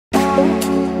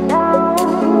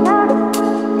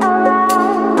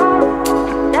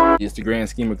It's the Grand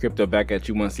Scheme of Crypto back at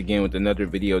you once again with another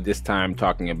video, this time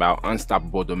talking about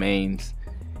unstoppable domains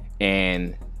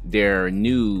and their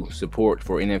new support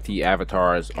for NFT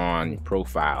avatars on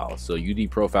profiles. So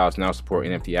UD profiles now support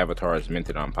NFT avatars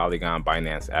minted on Polygon,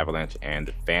 Binance, Avalanche,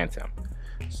 and Phantom.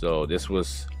 So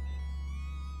this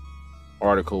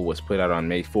article was put out on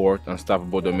May 4th.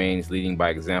 Unstoppable domains leading by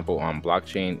example on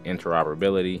blockchain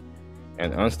interoperability.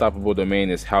 An unstoppable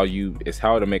domain is how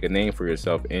to make a name for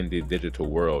yourself in the digital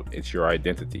world. It's your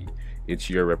identity, it's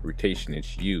your reputation,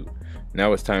 it's you.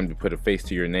 Now it's time to put a face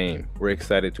to your name. We're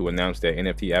excited to announce that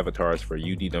NFT avatars for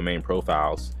UD domain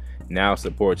profiles now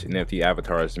supports NFT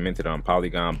avatars minted on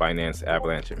Polygon, Binance,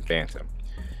 Avalanche, and Phantom.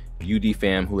 UD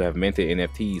fam who have minted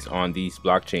NFTs on these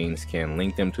blockchains can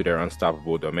link them to their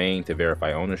unstoppable domain to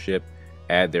verify ownership,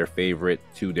 add their favorite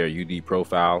to their UD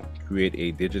profile, create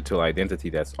a digital identity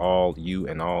that's all you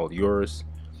and all yours.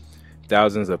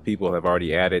 Thousands of people have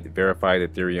already added verified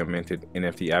Ethereum minted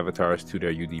NFT avatars to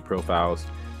their UD profiles.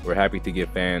 We're happy to give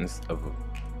fans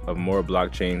of more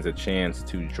blockchains a chance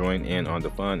to join in on the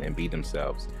fun and be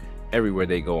themselves everywhere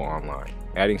they go online.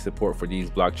 Adding support for these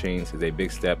blockchains is a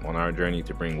big step on our journey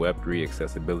to bring Web3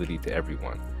 accessibility to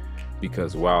everyone.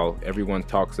 Because while everyone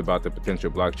talks about the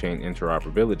potential blockchain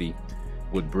interoperability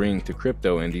would bring to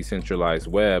crypto and decentralized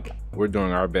web, we're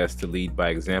doing our best to lead by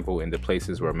example in the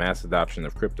places where mass adoption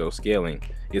of crypto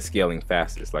is scaling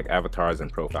fastest, like avatars and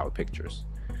profile pictures.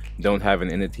 Don't have an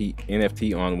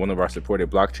NFT on one of our supported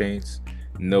blockchains?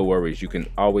 No worries, you can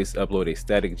always upload a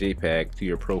static JPEG to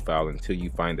your profile until you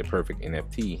find the perfect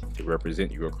NFT to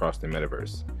represent you across the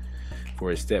metaverse.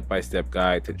 For a step-by-step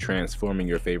guide to transforming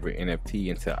your favorite NFT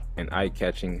into an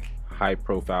eye-catching,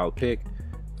 high-profile pic,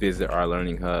 visit our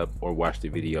learning hub or watch the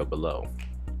video below.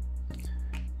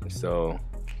 So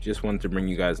just wanted to bring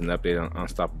you guys an update on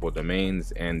unstoppable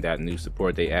domains and that new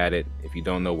support they added. If you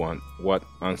don't know what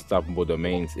unstoppable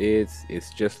domains is,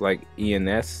 it's just like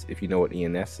ENS, if you know what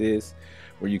ENS is,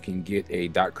 where you can get a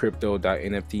 .crypto,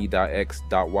 .nft, .x,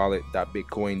 .wallet,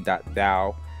 .bitcoin,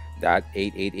 .dao,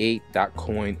 .888,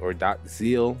 .coin, or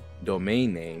 .zeal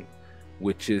domain name,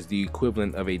 which is the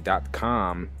equivalent of a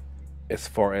 .com as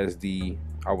far as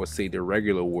I would say the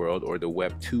regular world or the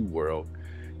Web 2 world.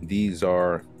 These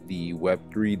are the Web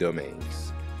 3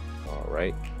 domains, all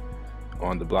right,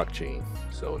 on the blockchain.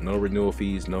 So no renewal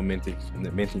fees, no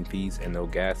minting fees, and no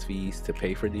gas fees to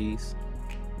pay for these.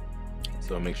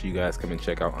 So make sure you guys come and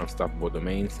check out Unstoppable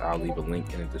Domains. I'll leave a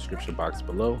link in the description box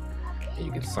below, and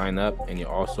you can sign up, and you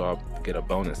also get a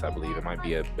bonus. I believe it might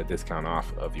be a discount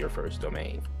off of your first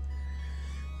domain.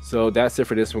 So that's it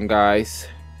for this one, guys.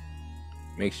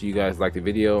 Make sure you guys like the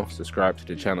video, subscribe to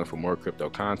the channel for more crypto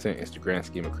content. It's the Grand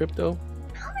Scheme of Crypto.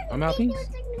 I'm out, peace.